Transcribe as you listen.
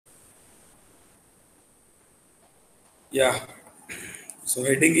Yeah. So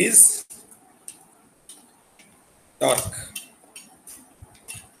heading is torque.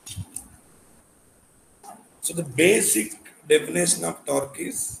 So the basic definition of torque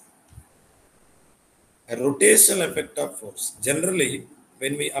is a rotational effect of force. Generally,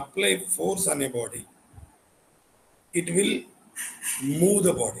 when we apply force on a body, it will move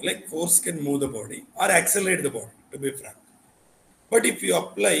the body. Like force can move the body or accelerate the body, to be frank. But if you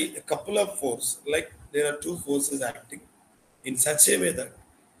apply a couple of force, like there are two forces acting in such a way that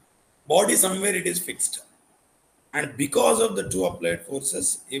body somewhere it is fixed. And because of the two applied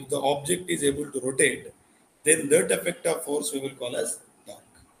forces, if the object is able to rotate, then that effect of force we will call as torque.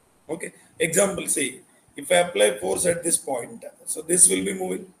 Okay. Example, see, if I apply force at this point, so this will be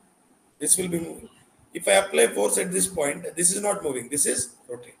moving, this will be moving. If I apply force at this point, this is not moving, this is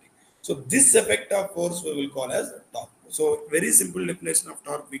rotating. So this effect of force we will call as torque. So very simple definition of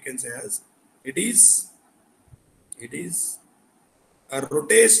torque we can say as it is a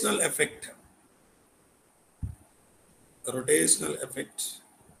rotational effect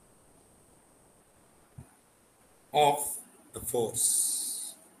of the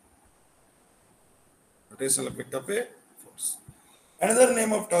force. Rotational effect of a force. Another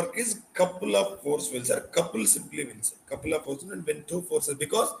name of torque is couple of force wheels or couple simply means couple of forces and when two forces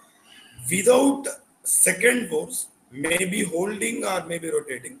because without second force may be holding or may be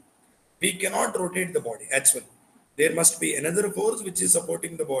rotating, we cannot rotate the body actually. There must be another force which is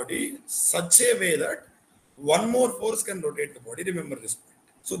supporting the body such a way that one more force can rotate the body. Remember this point.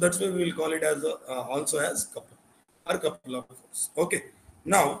 So that's why we will call it as also as couple or couple of force. Okay.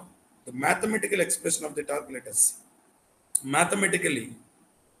 Now the mathematical expression of the torque. Let us see. Mathematically,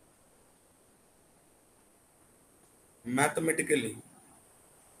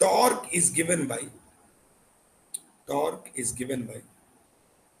 torque is given by tau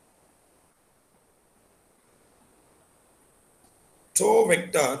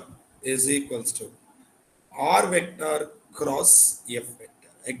vector is equals to r vector cross f vector.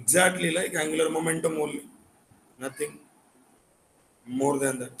 Exactly like angular momentum only. Nothing more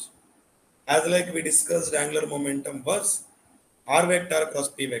than that. As like we discussed, angular momentum was r vector cross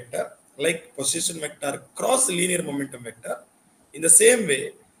p vector, like position vector cross linear momentum vector. In the same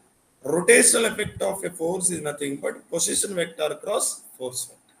way, rotational effect of a force is nothing but position vector cross force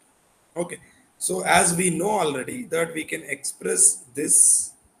vector. Okay. So as we know already that we can express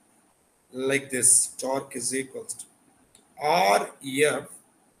this like this: torque is equals to R F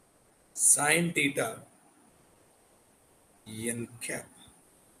sine theta n cap.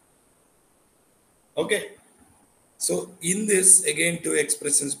 Okay. So in this again two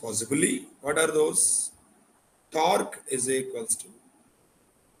expressions possibly. What are those? Torque is equals to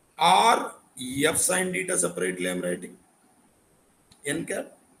R F sine theta separately I am writing n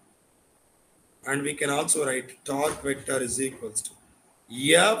cap, and we can also write torque vector is equals to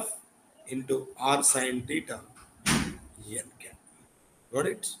F into R sine theta n cap. Got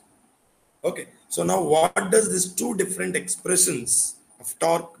it? Okay. So now what does these two different expressions of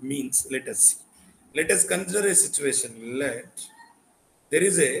torque means? Let us see. Let us consider a situation. Let there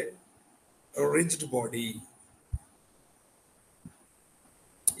is a rigid body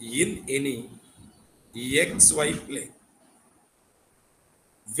in any xy plane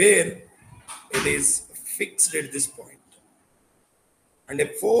where it is fixed at this point and a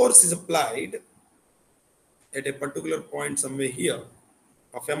force is applied at a particular point somewhere here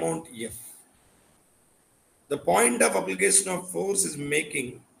of amount F. The point of application of force is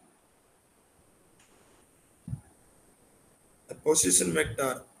making a position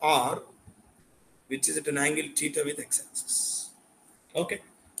vector R which is at an angle theta with x-axis. Okay.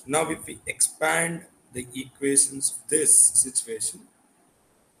 Now if we expand the equations of this situation,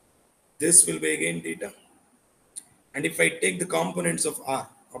 this will be again theta. And if I take the components of R,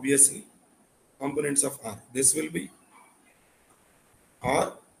 obviously, components of R, this will be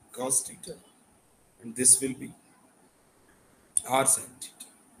R cos theta, and this will be R sin theta.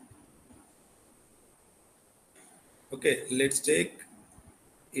 Okay, let's take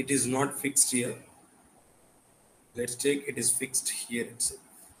it is not fixed here. Let's take it is fixed here itself.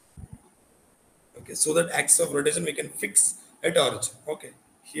 Okay, so that axis of rotation we can fix at origin. Okay,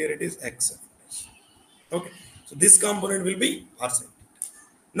 here it is axis of rotation. Okay, so this component will be R sin theta.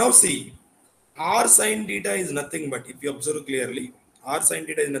 Now see, R sin theta is nothing but, if you observe clearly, R sin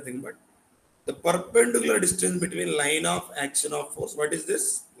theta is nothing but the perpendicular distance between line of action of force. What is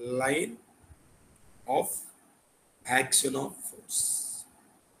this? Line of action of force.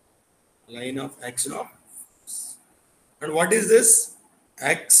 Line of action of force. And what is this?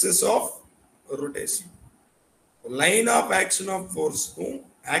 Axis of rotation. Line of action of force,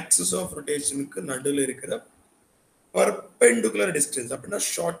 axis of rotation, perpendicular distance, up to the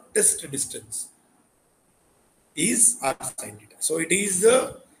shortest distance is r sin theta. So it is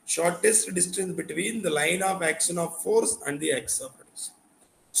the shortest distance between the line of action of force and the axis of rotation.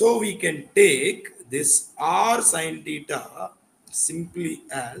 So we can take this r sin theta simply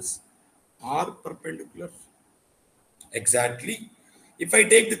as r perpendicular. Exactly. If I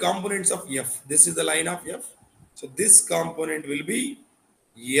take the components of f, this is the line of f. So this component will be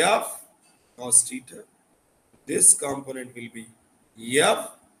f cos theta. This component will be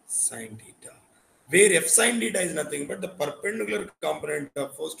f sin theta, where f sin theta is nothing but the perpendicular component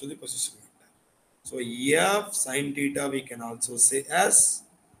of force to the position vector. So f sin theta we can also say as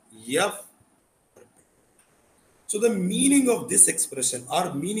f. So the meaning of this expression,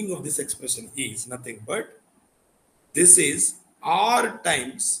 or meaning of this expression, is nothing but this is r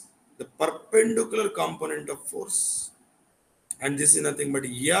times the perpendicular component of force, and this is nothing but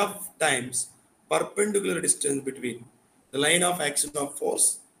f times perpendicular distance between the line of action of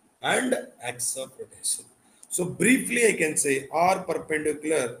force and axis of rotation. So briefly I can say r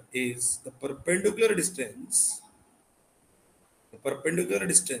perpendicular is the perpendicular distance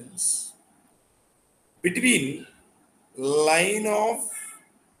between line of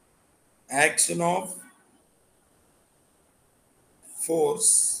action of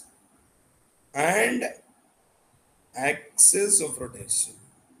force and axis of rotation.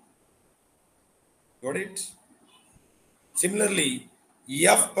 Got it? Similarly,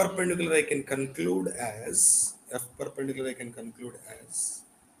 F perpendicular I can conclude as perpendicular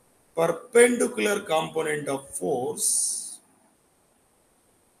component of force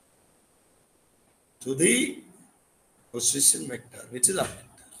to the position vector, which is r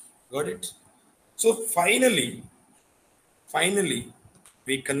vector. Got it? So finally,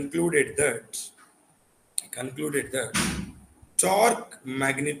 we concluded that torque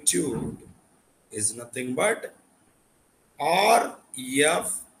magnitude is nothing but R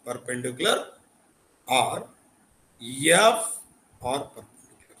F perpendicular or F or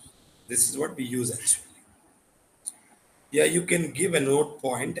perpendicular. This is what we use actually. Yeah, you can give a note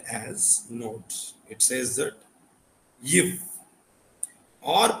point as note. It says that if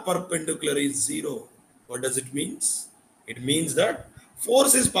R perpendicular is 0, what does it means? It means that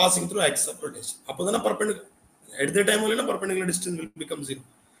force is passing through axis of rotation. Perpendicular. At the time, only perpendicular distance will become 0.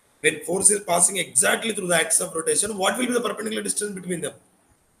 When force is passing exactly through the axis of rotation, what will be the perpendicular distance between them?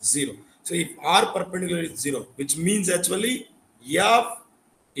 0. So if r perpendicular is 0, which means actually f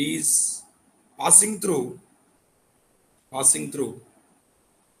is passing through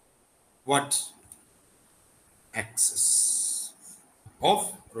what? Axis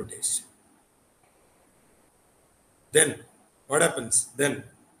of rotation. Then what happens? Then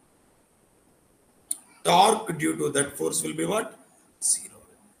torque due to that force will be what? 0.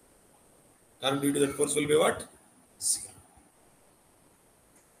 Torque due to that force will be what? 0.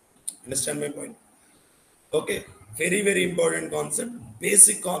 Understand my point? Okay, very important concept.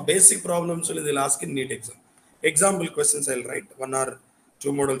 Basic problems will they'll ask in NEET exam. Example questions I'll write, one or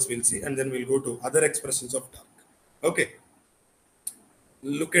two models we'll see, and then we'll go to other expressions of torque. Okay,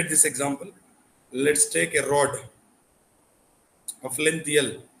 look at this example. Let's take a rod of length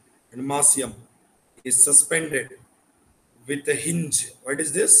L and mass M is suspended with a hinge. What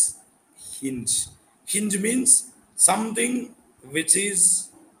is this? Hinge. Hinge means something which is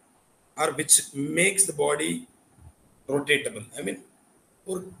or which makes the body rotatable. I mean,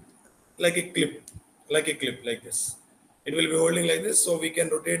 or like a clip, like this. It will be holding like this, so we can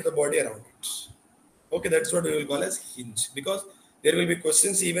rotate the body around it. Okay, that's what we will call as hinge, because there will be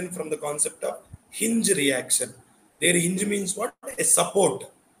questions even from the concept of hinge reaction. Their hinge means what? A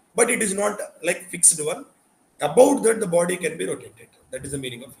support, but it is not like fixed one. About that, the body can be rotated. That is the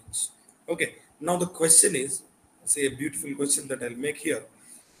meaning of hinge. Okay, now the question is, say a beautiful question that I'll make here.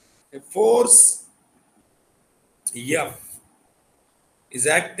 A force F is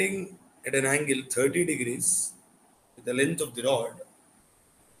acting at an angle 30 degrees with the length of the rod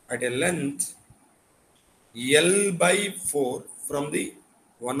at a length L by 4 from the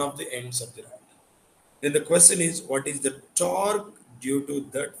one of the ends of the rod. Then the question is, what is the torque due to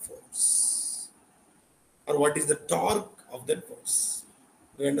that force? Or what is the torque of that force?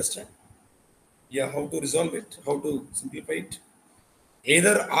 Do you understand? Yeah, how to resolve it? How to simplify it?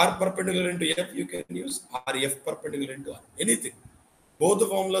 Either R perpendicular into F you can use, or F perpendicular into R. Anything. Both the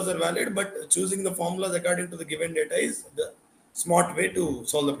formulas are valid, but choosing the formulas according to the given data is the smart way to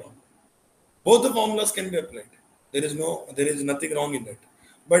solve the problem. Both the formulas can be applied. There is nothing wrong in that.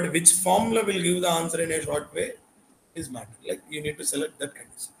 But which formula will give the answer in a short way is matter. Like you need to select that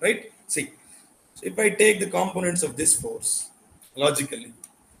condition, right? See, so if I take the components of this force logically,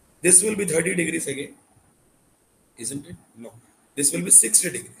 this will be 30 degrees again. isn't it? No, this will be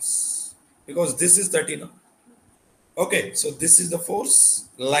 60 degrees because this is 30 now. Okay, so this is the force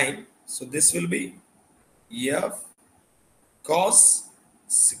line, so this will be F cos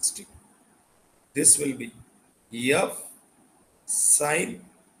 60. This will be F sin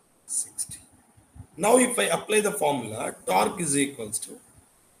 60. Now if I apply the formula, torque is equals to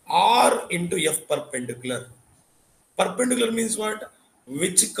R into F perpendicular. Perpendicular means what?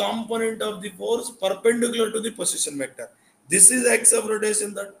 Which component of the force perpendicular to the position vector? This is x of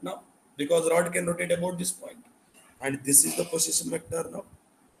rotation that now, because rod can rotate about this point, and this is the position vector now.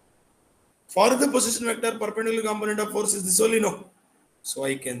 For the position vector, perpendicular component of force is this only, no. So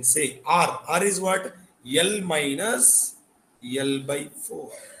I can say R. R is what? L minus L by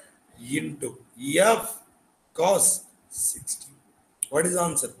 4 into F cos 60. What is the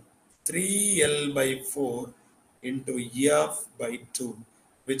answer? 3L by 4 into F by 2,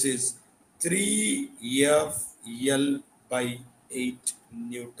 which is 3FL by 8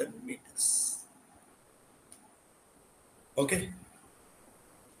 Newton meters. Okay,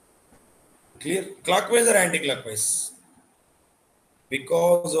 clear? Clockwise or anti-clockwise?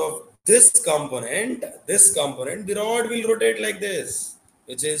 Because of this component, the rod will rotate like this,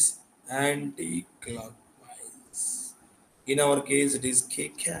 which is anti-clockwise. In our case, it is K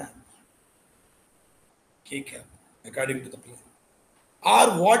cap, according to the plan.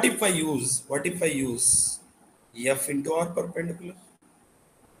 Or what if I use F into R perpendicular?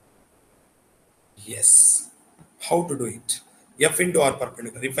 Yes. How to do it? F into R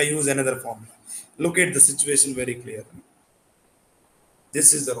perpendicular. If I use another formula, look at the situation very clearly.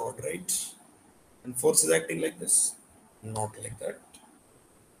 This is the rod, right? And force is acting like this. Not like that.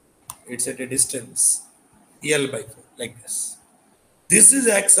 It's at a distance L by 4, like this. This is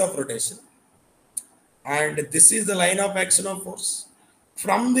x of rotation, and this is the line of action of force.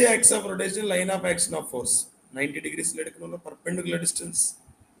 From the x of rotation, line of action of force, 90 degrees perpendicular distance.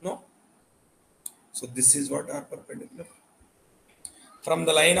 No. So this is what are perpendicular. From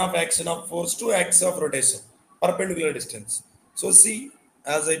the line of action of force to x of rotation, perpendicular distance. So see,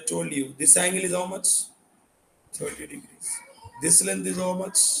 as I told you, this angle is how much? 30 degrees. This length is how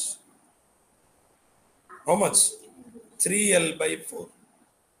much? How much? 3L by 4.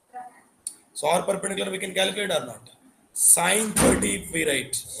 So R perpendicular we can calculate or not? Sin 30 if we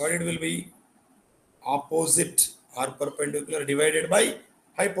write, what it will be? Opposite R perpendicular divided by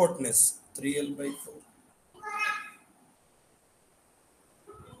hypotenuse, 3L by 4.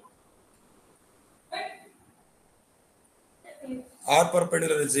 R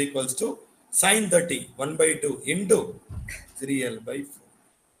perpendicular is equals to sin 30, 1 by 2 into 3L by 4.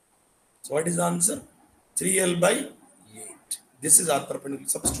 So what is the answer? 3L by 8. This is R perpendicular.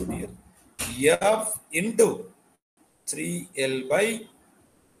 Substitute here. F into 3L by 8.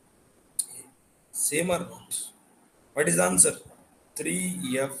 Same or not? What is the answer?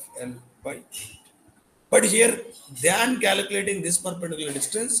 3FL by 8. But here, than calculating this perpendicular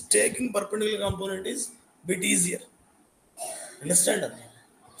distance, taking perpendicular component is bit easier. Understand?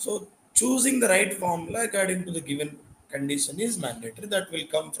 So choosing the right formula according to the given condition is mandatory. That will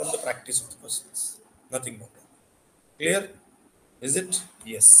come from the practice of the questions. Nothing more. Clear? Is it?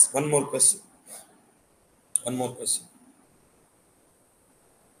 Yes. One more question. One more question.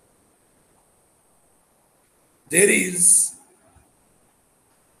 There is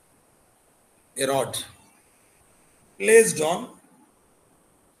a rod placed on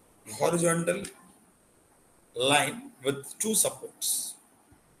horizontal line with two supports.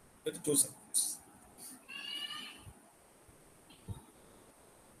 With two supports.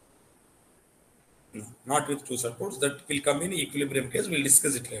 No, not with two supports. That will come in equilibrium case. We'll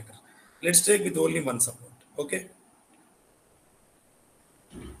discuss it later. Let's take with only one support. Okay?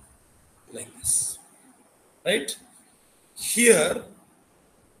 Like this. Right? Here,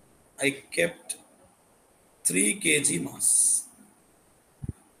 I kept 3 kg mass.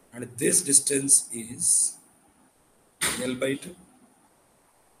 And this distance is L by 2.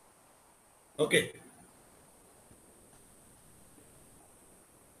 Okay.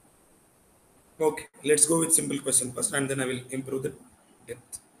 Okay. Let's go with simple question first, and then I will improve the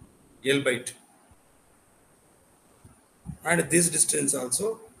depth. L by 2. And this distance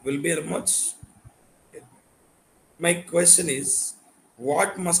also will be how much? My question is,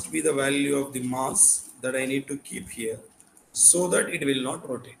 what must be the value of the mass that I need to keep here so that it will not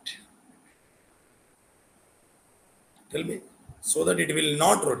rotate? Tell me. So that it will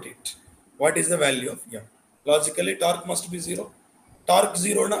not rotate. What is the value of M? Logically, torque must be 0. Torque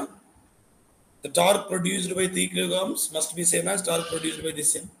 0 na? The torque produced by 3 kilograms must be same as torque produced by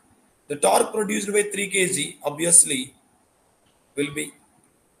this M. The torque produced by 3 kg obviously will be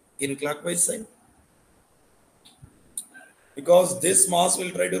in clockwise sign. because this mass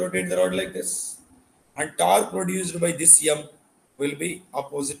will try to rotate the rod like this, and torque produced by this M will be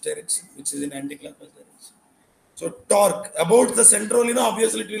opposite direction, which is in anti-clockwise direction. So torque about the central,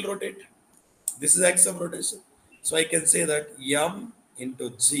 obviously it will rotate. This is axis of rotation. So I can say that M into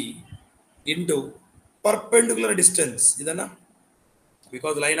G into perpendicular distance. Idana?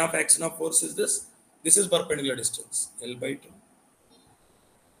 Because line of action of force is this. This is perpendicular distance. L by 2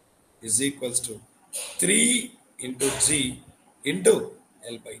 is equals to 3 into G into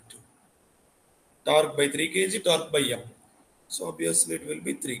L by 2. Torque by 3 kg, torque by M. So obviously it will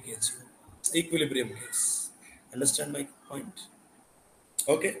be 3 kg. Equilibrium case. Understand my point?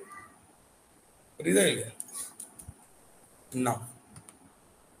 Okay. Really? Now,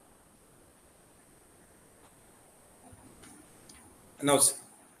 see.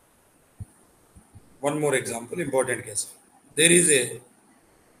 One more example, important case. There is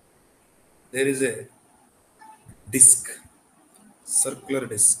a disc, circular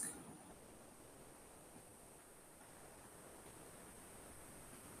disc,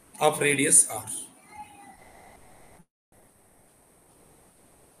 of radius r.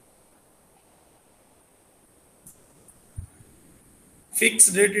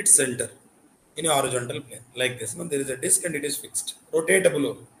 Fixed at its center in a horizontal plane like this. There is a disc and it is fixed,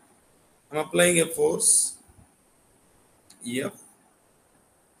 rotatable. I am applying a force Ef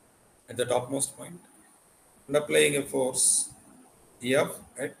at the topmost point and applying a force F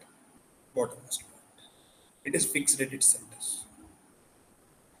at bottommost point. It is fixed at its center.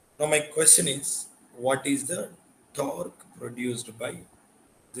 Now my question is, what is the torque produced by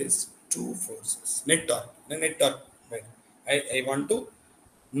these two forces? Net torque. The net torque. Right. I want to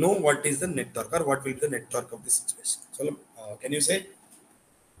know what is the net torque or what will be the net torque of this situation. So can you say?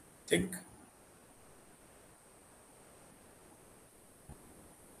 Think.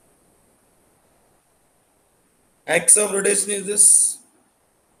 Axis of rotation is this.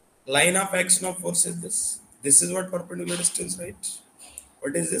 Line of action of force is this. This is what perpendicular distance, right?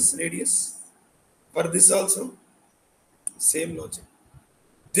 What is this radius? For this also, same logic.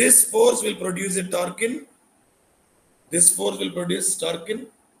 This force will produce a torque in. This force will produce torque in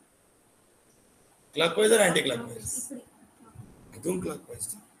clockwise or anti-clockwise?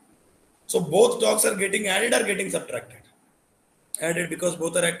 Clockwise. So both torques are getting added or getting subtracted? Added, because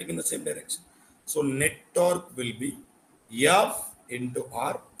both are acting in the same direction. So net torque will be F into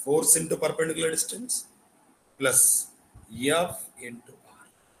R, force into perpendicular distance, plus F into R.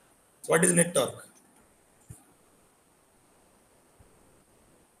 So what is net torque?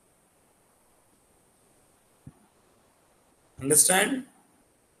 Understand?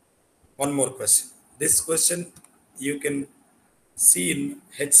 One more question. This question you can see in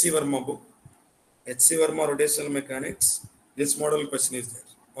H.C. Verma book. H.C. Verma rotational mechanics. This model question is there.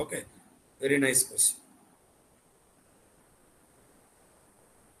 Okay. Very nice question.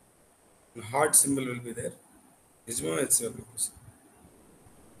 And heart symbol will be there. This one H.C. Verma question.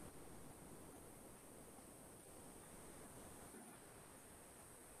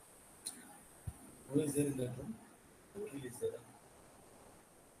 Who is there in that room? Who is there?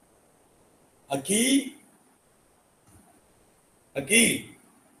 Aki. Aki.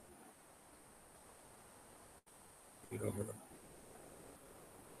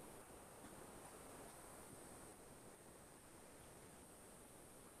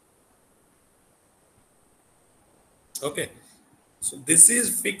 Okay. So this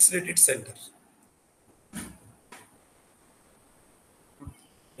is fixed at its center.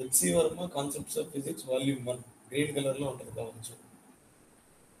 H.C. Verma Concepts of Physics Volume 1. Green color lo untadi kavanchu.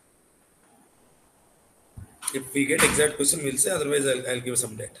 If we get exact question, we'll say. Otherwise, I'll give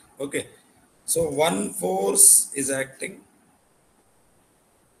some data. Okay. So one force is acting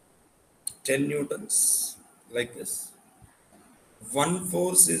 10 newtons like this. One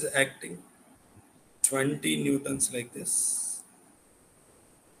force is acting 20 newtons like this.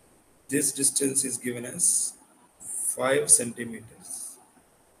 This distance is given as 5 centimeters.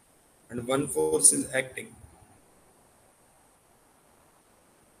 And one force is acting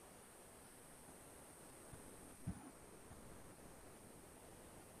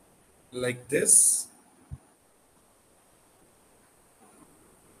like this,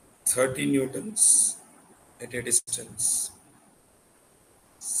 30 newtons at a distance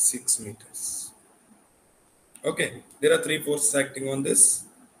 6 meters. Okay, there are three forces acting on this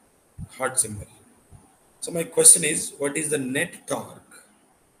heart symbol. So my question is, what is the net torque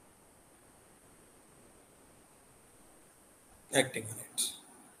acting on it?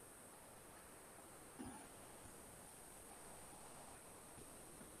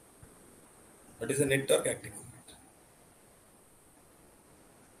 What is the net torque acting on it?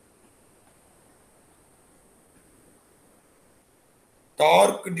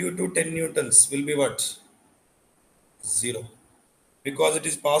 torque due to 10 newtons will be what? 0. Because it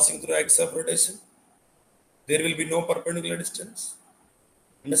is passing through axis of rotation, there will be no perpendicular distance.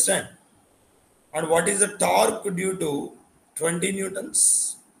 Understand? And what is the torque due to 20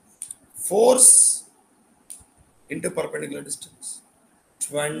 newtons? Force into perpendicular distance.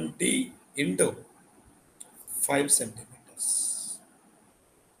 20 into 5 centimeters.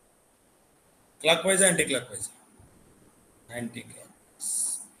 Clockwise or anti-clockwise?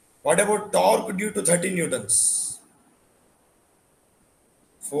 Anti-clockwise. What about torque due to 30 newtons?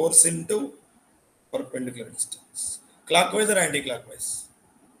 Force into perpendicular distance. Clockwise or anti-clockwise?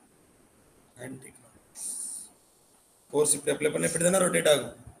 Anti-clockwise. Force if apply panna eppadana rotate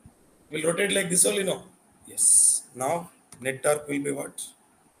agum. Will rotate like this only, no? Yes. Now net torque will be what?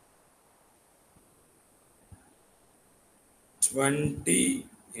 20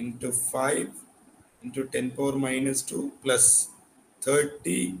 into 5 into 10 power minus 2 plus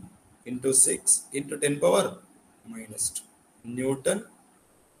 30 into 6 into 10 power minus 2 Newton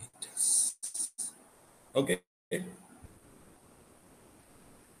meters. Okay.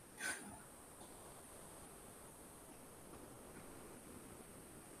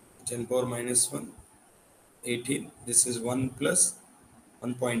 10 power minus 1, 18. This is 1 plus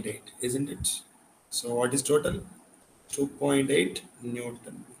 1.8, isn't it? So what is total? 2.8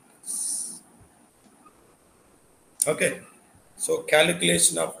 Newton meters. Okay. So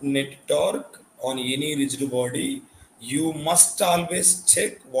calculation of net torque on any rigid body, you must always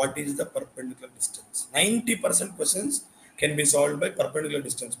check what is the perpendicular distance. 90% questions can be solved by perpendicular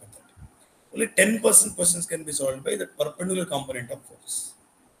distance method. Only 10% questions can be solved by the perpendicular component of force.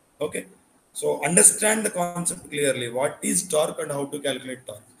 Okay. So understand the concept clearly. What is torque and how to calculate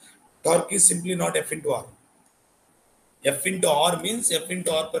torque? Torque is simply not F into R. F into R means F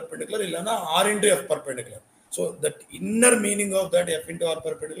into R perpendicular, illana R into F perpendicular. So that inner meaning of that F into R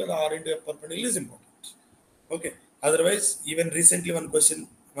perpendicular, R into F perpendicular is important. Okay. Otherwise, even recently one question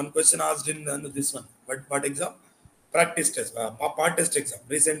asked in this one. But what exam? Practice test, part test exam.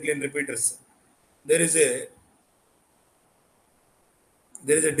 Recently in repeaters, there is a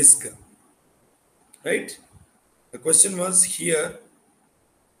disc, right? The question was here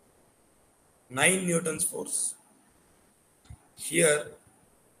 9 newtons force, here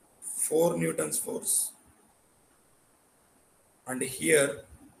 4 newtons force, and here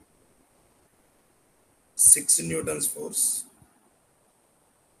 6 newtons force,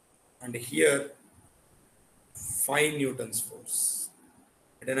 and here 5 newtons force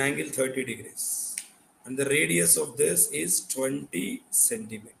at an angle 30 degrees. And the radius of this is 20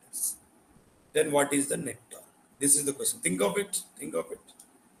 centimeters. Then what is the net torque? This is the question. Think of it. Think of it.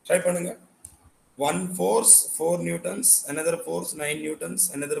 Try pannunga. One force 4 newtons, another force 9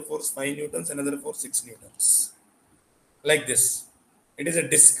 newtons, another force 5 newtons, another force 6 newtons. Like this. It is a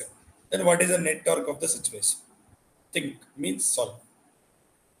disk. Then what is the net torque of the situation? Think means solve.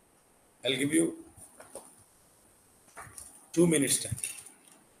 I'll give you 2 minutes time.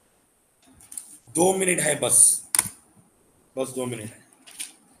 2 minute है बस 2 minute है.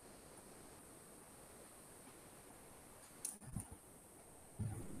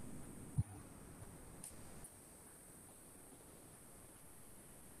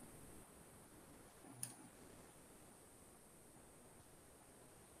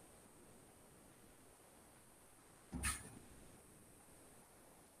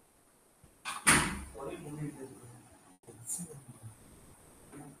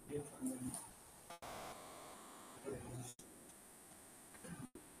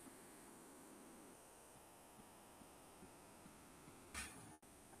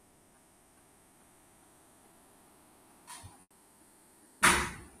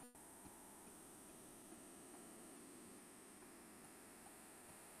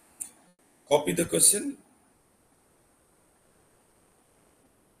 Copy the question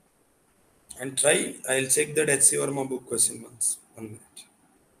and try. I'll check that HC Verma book question once. 1 minute.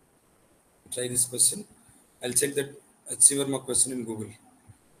 Try this question. I'll check that HC Verma question in Google.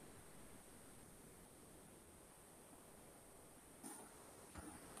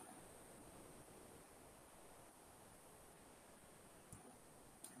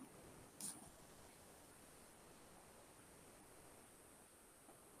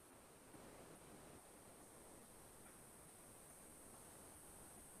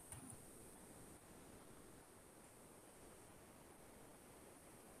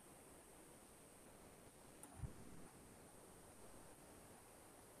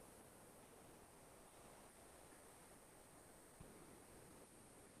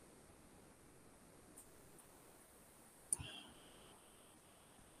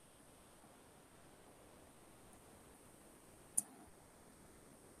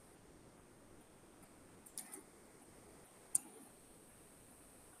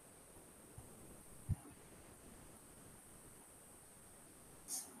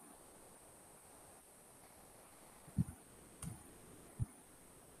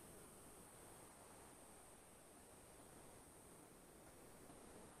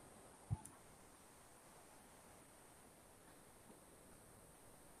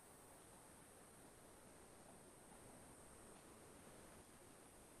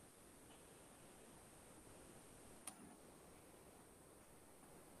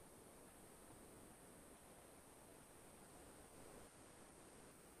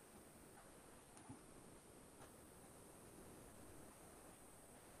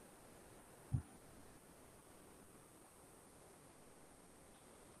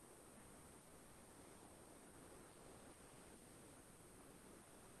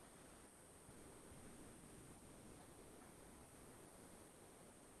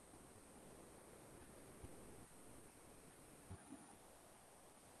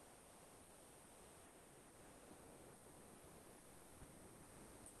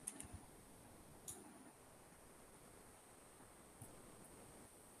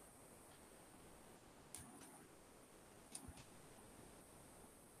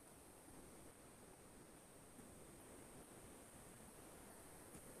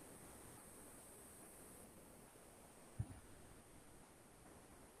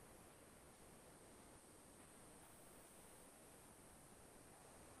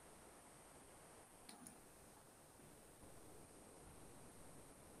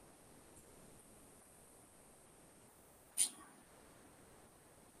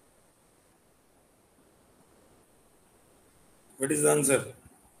 What is the answer?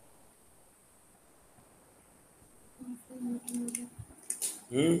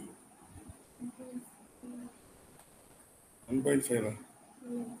 Hmm? 1.5.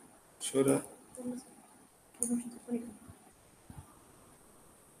 Sure.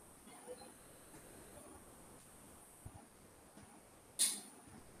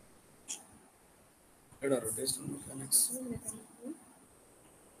 Let our rotational mechanics.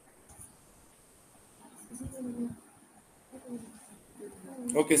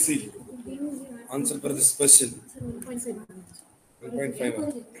 Okay, see. Answer for this question.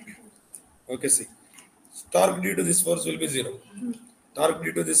 1.5. Okay, see. Torque due to this force will be 0. Torque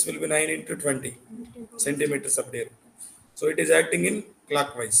due to this will be 9 into 20 centimeters of air. So it is acting in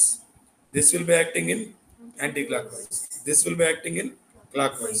clockwise. This will be acting in anti-clockwise. This will be acting in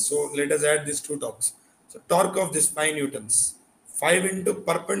clockwise. So let us add these two torques. So torque of this 5 newtons. 5 into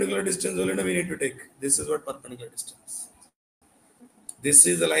perpendicular distance only we need to take. This is what perpendicular distance. This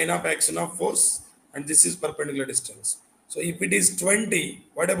is the line of action of force and this is perpendicular distance. So if it is 20,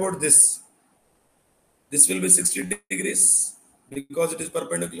 what about this? This will be 60 degrees because it is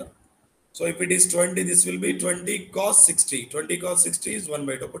perpendicular. So if it is 20, this will be 20 cos 60. 20 cos 60 is 1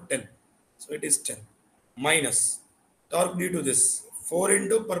 by 2 put 10. So it is 10 minus torque due to this 4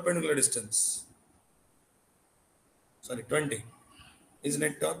 into perpendicular distance. Sorry, 20 is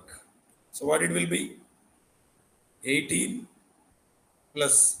net torque. So what it will be? 18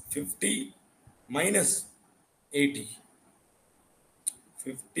 plus 50 minus 80.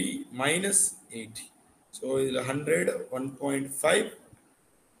 50 minus 80. So it is 100, 1.5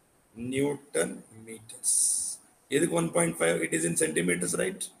 Newton meters. Is it 1.5? It is in centimeters,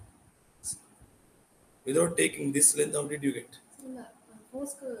 right? Without taking this length, how did you get?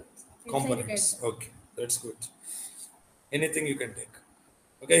 Components. Okay, that's good. Anything you can take.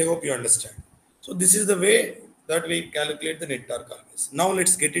 Okay, I hope you understand. So this is the way that we calculate the net torque always. Now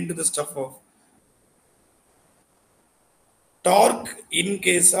let's get into the stuff of torque in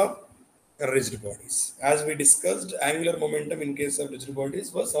case of rigid bodies. As we discussed, angular momentum in case of rigid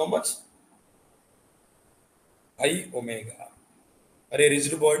bodies was how much? I omega. For a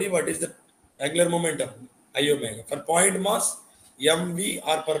rigid body, what is the angular momentum? I omega. For point mass, mv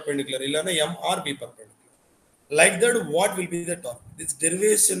are perpendicular. Illana m r b perpendicular. Like that, what will be the torque? This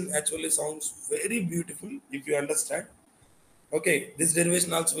derivation actually sounds very beautiful if you understand. Okay, this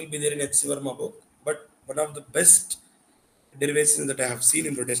derivation also will be there in H. Verma book, but one of the best derivations that I have seen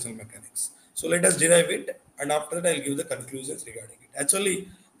in rotational mechanics. So let us derive it, and after that I'll give the conclusions regarding it. Actually,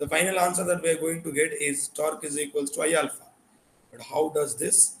 the final answer that we are going to get is torque is equals to I alpha. But how does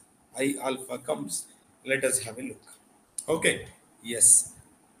this I alpha comes? Let us have a look. Okay, yes.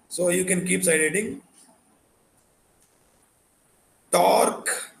 So you can keep side heading.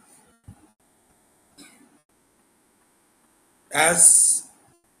 Torque as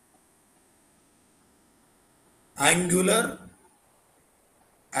angular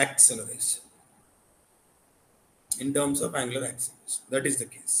acceleration in terms of angular acceleration. That is the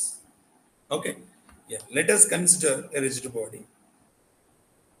case. Okay. Yeah. Let us consider a rigid body.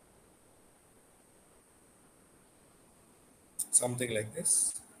 Something like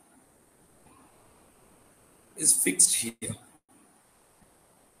this is fixed here.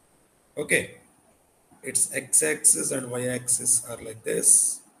 Okay. Its x-axis and y-axis are like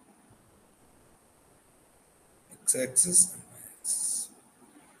this. X-axis and y-axis.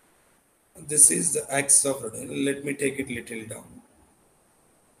 This is the axis of rotation. Let me take it little down.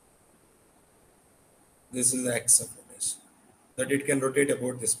 This is the axis of rotation. That it can rotate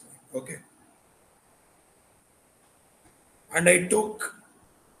about this point. Okay. And I took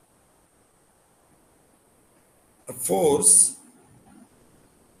a force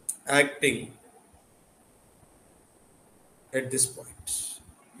acting at this point.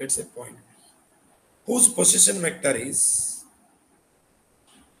 Let's say point whose position vector is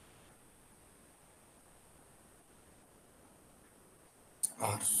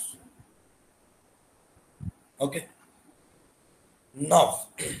r. Okay. Now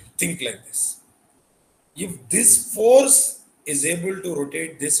think like this. If this force is able to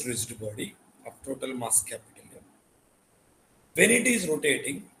rotate this rigid body of total mass capital M, when it is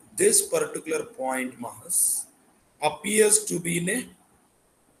rotating, this particular point mass appears to be in a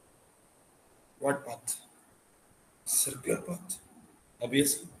what path? Circular path.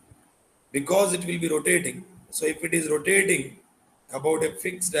 Obviously. Because it will be rotating. So if it is rotating about a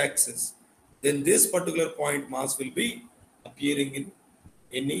fixed axis, then this particular point mass will be appearing in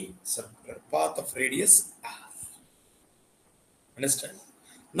any circular path of radius r. Understand?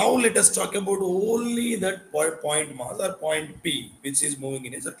 Now let us talk about only that point mass or point P which is moving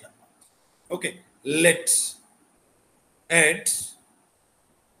in a circular path. Okay, let at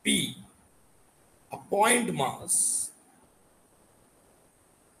P, a point mass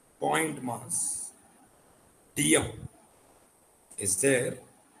dm is there,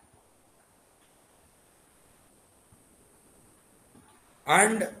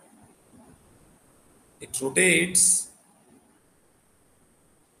 and it rotates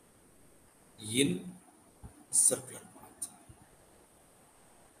in circular path.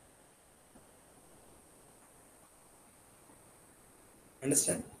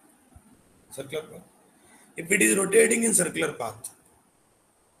 Understand? Circular path. If it is rotating in circular path,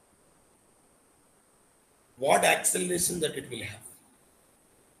 what acceleration that it will have?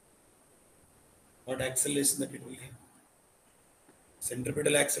 What acceleration that it will have?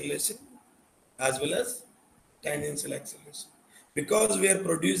 Centripetal acceleration as well as tangential acceleration. Because we are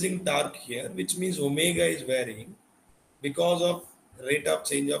producing torque here, which means omega is varying. Because of rate of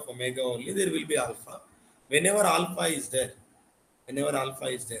change of omega only, there will be alpha. Whenever alpha is there, whenever alpha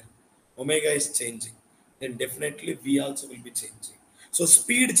is there, omega is changing, then definitely V also will be changing. So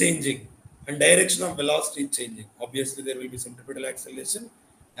speed changing and direction of velocity is changing. Obviously, there will be centripetal acceleration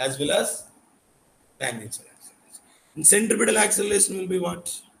as well as tangential acceleration. And centripetal acceleration will be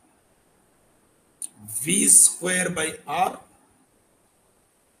what? V square by R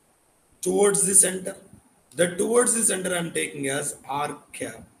towards the center. The towards the center I am taking as R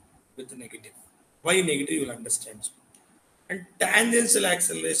cap with negative. Why negative? You will understand. And tangential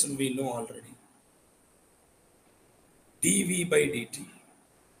acceleration we know already. dV by dt.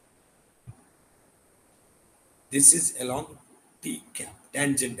 This is along T cap,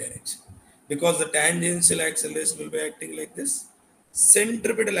 tangent direction. Because the tangential acceleration will be acting like this,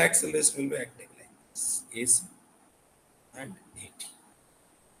 centripetal acceleration will be acting like this, AC and AT.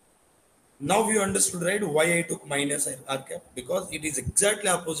 Now you understood, right, why I took minus R cap? Because it is exactly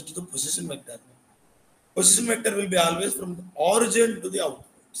opposite to the position vector. Position vector will be always from the origin to the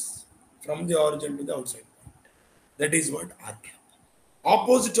outwards, from the origin to the outside point. That is what R cap.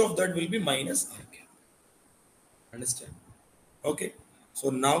 Opposite of that will be minus R cap. Understand? Okay. So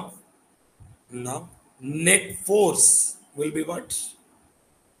now net force will be what?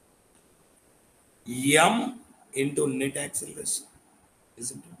 M into net acceleration,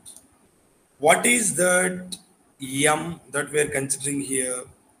 isn't it? What is that M that we are considering here?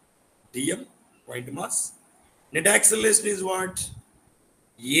 dm, point mass. Net acceleration is what?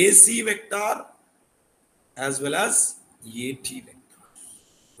 AC vector as well as AT vector.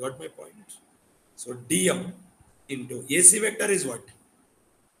 Got my point? So dm into AC vector is what?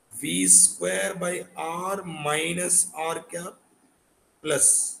 V square by R minus R cap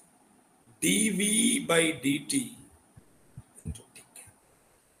plus dV by dt into T cap.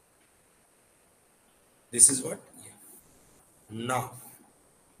 This is what? Yeah. Now,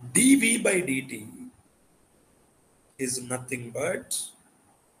 dV by dt is nothing but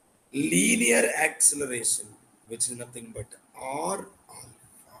linear acceleration, which is nothing but R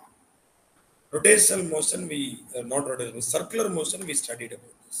alpha. Rotational motion, not rotational, circular motion, we studied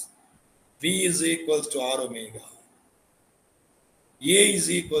about this. V is equals to R omega. A is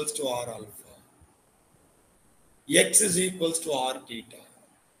equals to R alpha. X is equals to R theta.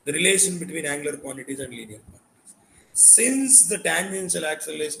 The relation between angular quantities and linear quantities. Since the tangential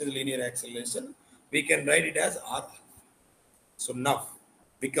acceleration is linear acceleration, we can write it as R alpha. So now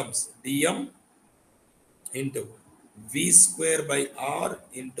becomes dm into V square by R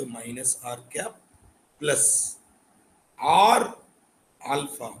into minus R cap plus R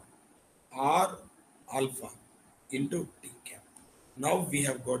alpha, R alpha into T cap. Now we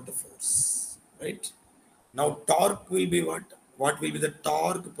have got the force, right? Now torque will be what? What will be the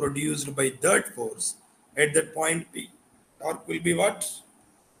torque produced by that force at that point P? Torque will be what?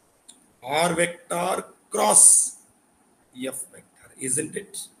 R vector cross F vector, isn't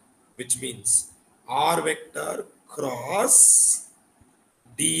it? Which means R vector cross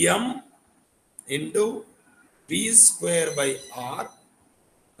dm into V square by R,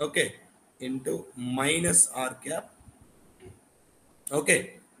 okay, into minus R cap,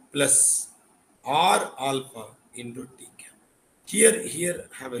 okay, plus R alpha into T cap. Here,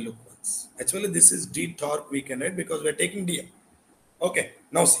 have a look once. Actually, this is D torque we can write because we are taking dm. Okay,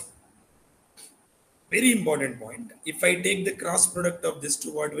 now see. Very important point. If I take the cross product of these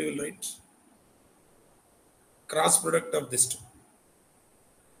two, what we will write? Cross product of these two.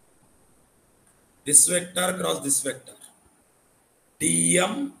 This vector cross this vector.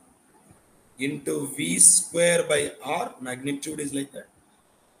 dm into V square by R, magnitude is like that.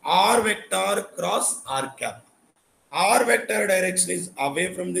 R vector cross R cap. R vector direction is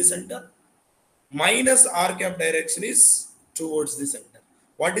away from the center. Minus R cap direction is towards the center.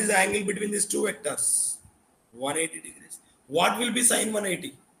 What is the angle between these two vectors? 180 degrees. What will be sine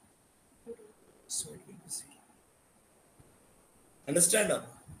 180? So it will be 0. Understand? Or?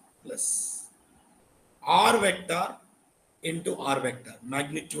 Plus r vector into r vector.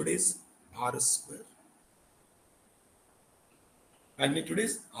 Magnitude is r square. Magnitude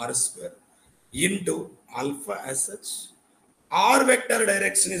is r square into alpha as such. R vector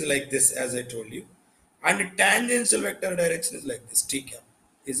direction is like this, as I told you, and tangential vector direction is like this, t cap,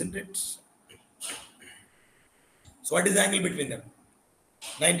 isn't it? So what is the angle between them?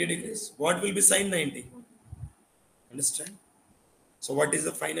 90 degrees. What will be sine 90? Understand? So what is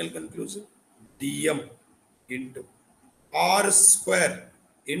the final conclusion? Dm into r square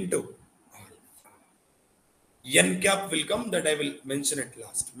into alpha. N cap will come, that I will mention at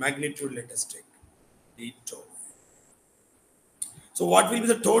last. Magnitude let us take. D tau. So what will be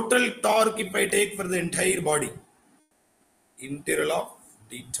the total torque if I take for the entire body? Integral of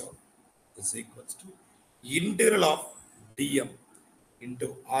d tau is equals to integral of dm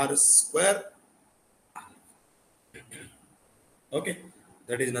into r square. Okay,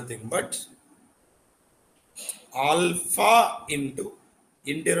 that is nothing but alpha into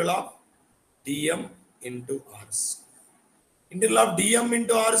integral of dm into r square. Integral of dm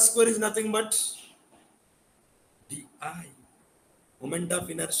into r square is nothing but di, moment of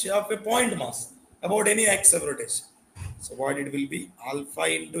inertia of a point mass about any axis of rotation. So what it will be? Alpha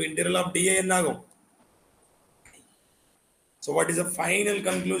into integral of dA n agum. So what is the final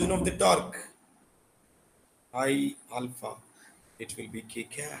conclusion of the torque? I alpha. It will be k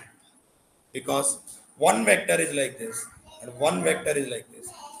cap. Because one vector is like this and one vector is like this.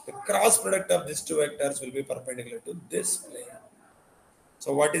 The cross product of these two vectors will be perpendicular to this plane.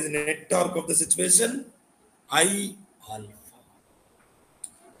 So what is net torque of the situation? I alpha.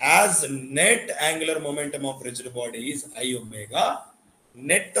 As net angular momentum of rigid body is I omega,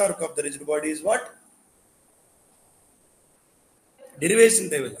 net torque of the rigid body is what? Derivation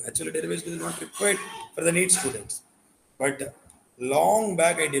table. Actually, derivation is not required for the NEET students. But long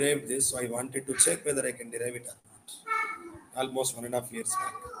back I derived this, so I wanted to check whether I can derive it or not. Almost 1.5 years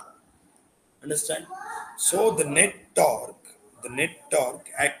back. Understand? So the net torque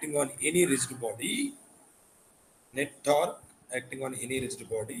acting on any rigid body, net torque acting on any rigid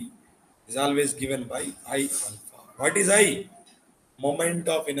body is always given by I alpha. What is I? Moment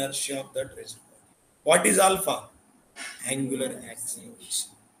of inertia of that rigid body. What is alpha? Angular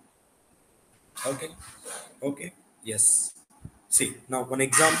acceleration. Okay. Okay. Yes. See, now one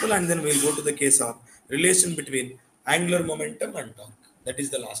example and then we'll go to the case of relation between angular momentum and torque. That is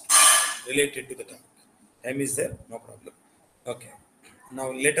the last one related to the torque. Time is there? No problem. Okay.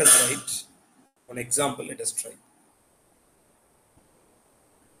 Now let us write one example. Let us try.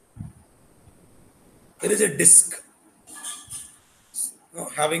 There is a disc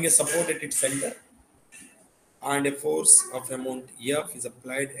having a support at its center and a force of amount F is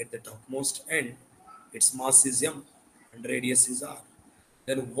applied at the topmost end. Its mass is m and radius is r.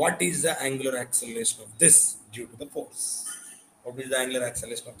 Then what is the angular acceleration of this due to the force? What is the angular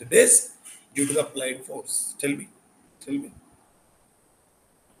acceleration of the disc due to the applied force? Tell me. Tell me.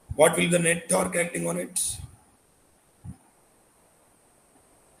 What will the net torque acting on it?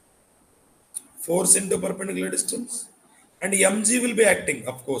 Force into perpendicular distance. And mg will be acting,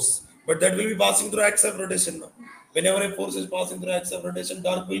 of course. But that will be passing through axis of rotation now. Whenever a force is passing through axis of rotation,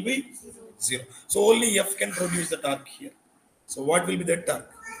 torque will be 0. So only F can produce the torque here. So what will be that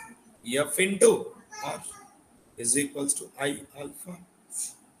torque? F into R is equals to I alpha.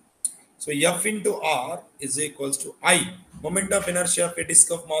 So F into R is equals to I. Moment of inertia of a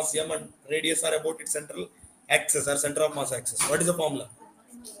disk of mass m and radius are about its central axis or center of mass axis. What is the formula?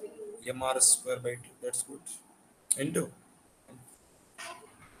 mr square by 2. That's good. Into.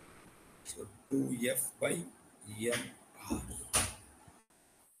 So 2F by mr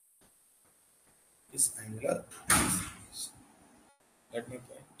is angular acceleration. Let me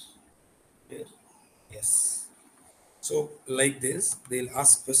point here. Yes. So like this, they'll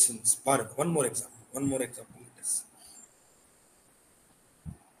ask questions. Pardon. One more example. One more example.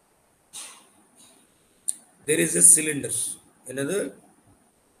 There is a cylinder, another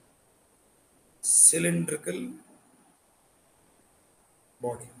cylindrical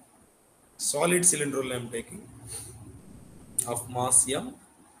body, solid cylinder I am taking of mass m,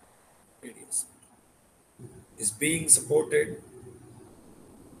 radius, is being supported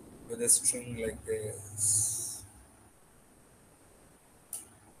with a string like this.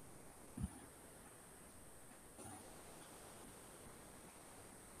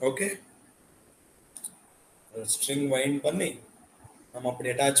 Okay. String wind panni, हम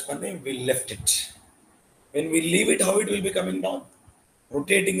अपने attach panni, we left it. When we leave it, how it will be coming down?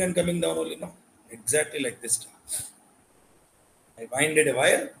 Rotating and coming down only, no? Exactly like this. I winded a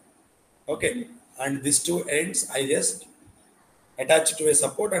wire, okay, and these two ends I just attached to a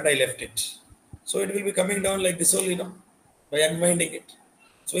support and I left it. So it will be coming down like this only, by unwinding it.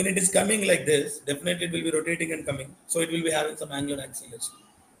 So when it is coming like this, definitely it will be rotating and coming. So it will be having some angular acceleration.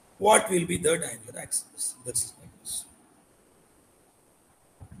 What will be that angular acceleration? That's my question.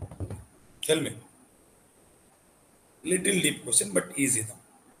 Tell me. Little deep question, but easy now.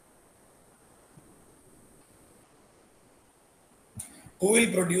 Who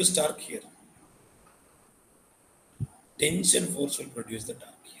will produce torque here? Tension force will produce the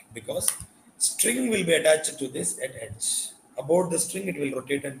torque here because string will be attached to this at edge. About the string, it will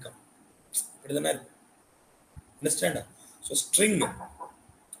rotate and come. It is an error. Understand? So string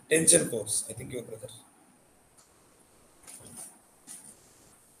tension force. I think your brother.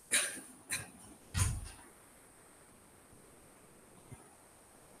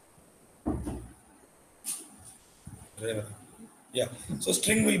 Driver. Yeah. So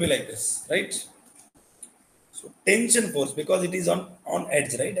string will be like this, right? So tension force because it is on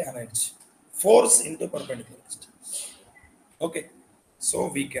edge, right? On edge. Force into perpendicular distance. Okay.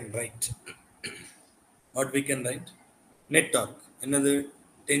 So we can write what we can write net torque. Another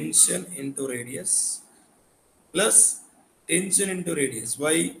tension into radius plus tension into radius.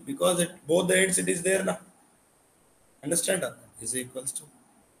 Why? Because at both the ends it is there now. Understand that? Is equals to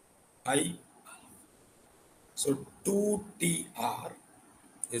I. So 2TR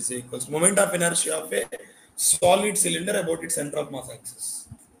is equals to moment of inertia of a solid cylinder about its center of mass axis.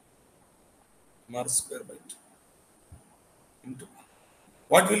 Mass square by 2 into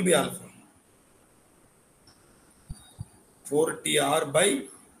what will be alpha? 4TR by,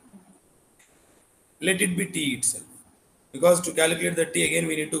 let it be T itself. Because to calculate the T again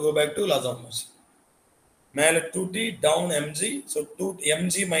we need to go back to laws of motion. Male 2T down mg. So 2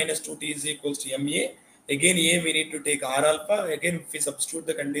 mg minus 2T is equals to ma. Again A we need to take R alpha. Again if we substitute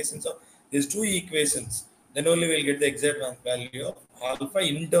the conditions of these two equations, then only we'll get the exact value of alpha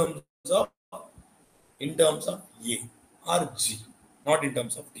in terms of A or G, not in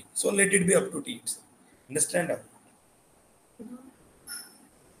terms of T. So let it be up to T itself. Understand?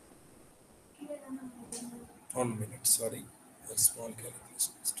 1 minute, sorry. A small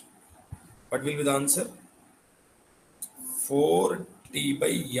calculation. What will be the answer? 4T by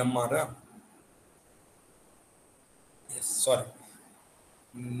MR. Yes, sorry.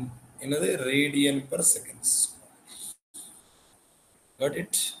 Another radian per seconds. Got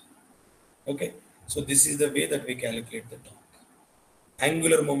it? Okay. So this is the way that we calculate the torque.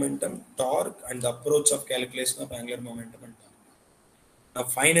 Angular momentum, torque, and the approach of calculation of angular momentum and torque. Now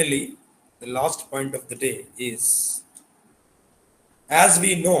finally, the last point of the day is, as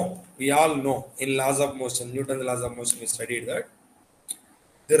we all know in laws of motion, Newton's laws of motion, we studied that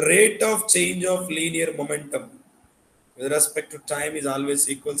the rate of change of linear momentum with respect to time is always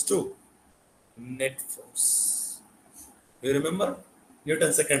equals to net force. You remember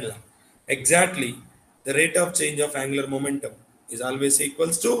Newton's second law? Exactly, the rate of change of angular momentum is always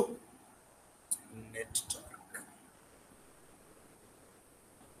equals to net torque.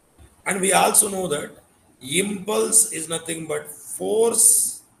 And we also know that impulse is nothing but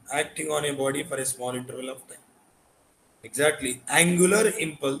force acting on a body for a small interval of time. Exactly, angular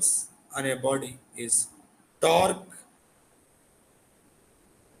impulse on a body is torque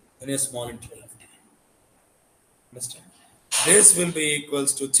in a small interval of time. Understand? This will be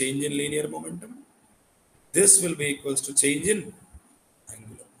equals to change in linear momentum. This will be equals to change in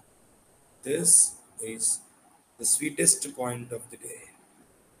angular. This is the sweetest point of the day.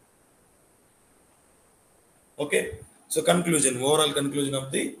 Okay. So conclusion, overall conclusion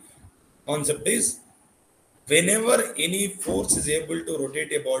of the concept is, whenever any force is able to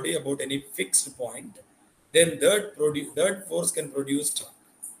rotate a body about any fixed point, then that force can produce torque.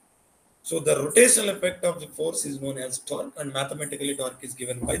 So the rotational effect of the force is known as torque, and mathematically torque is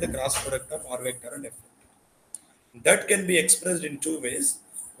given by the cross product of R vector and F vector. That can be expressed in two ways.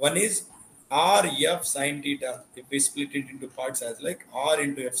 One is RF sine theta, if we split it into parts as like R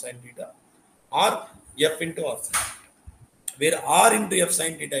into F sine theta, or F into R sine, where R into F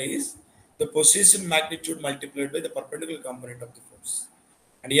sine theta is the position magnitude multiplied by the perpendicular component of the force,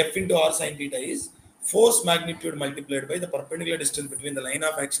 and F into R sine theta is force magnitude multiplied by the perpendicular distance between the line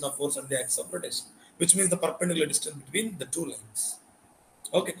of action of force and the axis of rotation, which means the perpendicular distance between the two lines.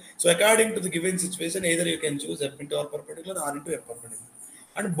 Okay, so according to the given situation, either you can choose F into R perpendicular or R into F perpendicular,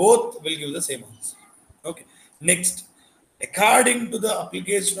 and both will give the same answer. Okay, next, according to the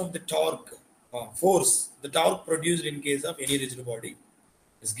application of the torque force, the torque produced in case of any rigid body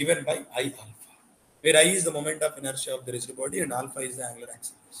is given by I alpha, where I is the moment of inertia of the rigid body and alpha is the angular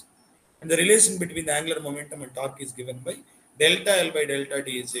acceleration. And the relation between the angular momentum and torque is given by delta L by delta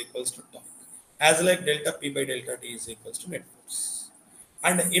D is equals to torque. As like delta P by delta D is equals to net force.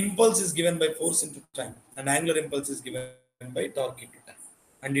 And impulse is given by force into time. And angular impulse is given by torque into time.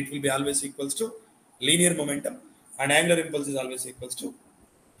 And it will be always equals to linear momentum. And angular impulse is always equals to.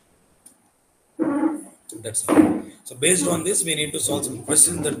 That's all. So based on this, we need to solve some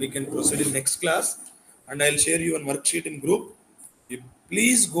questions that we can proceed in next class. And I'll share you one worksheet in group. You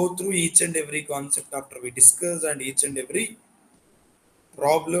please go through each and every concept after we discuss and each and every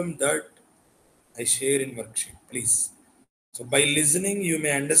problem that I share in worksheet. Please. So by listening, you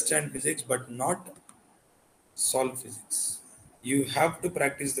may understand physics, but not solve physics. You have to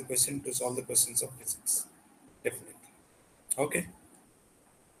practice the question to solve the questions of physics. Definitely. Okay.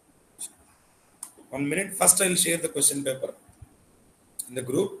 1 minute. First, I'll share the question paper in the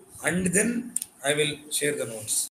group, and then I will share the notes.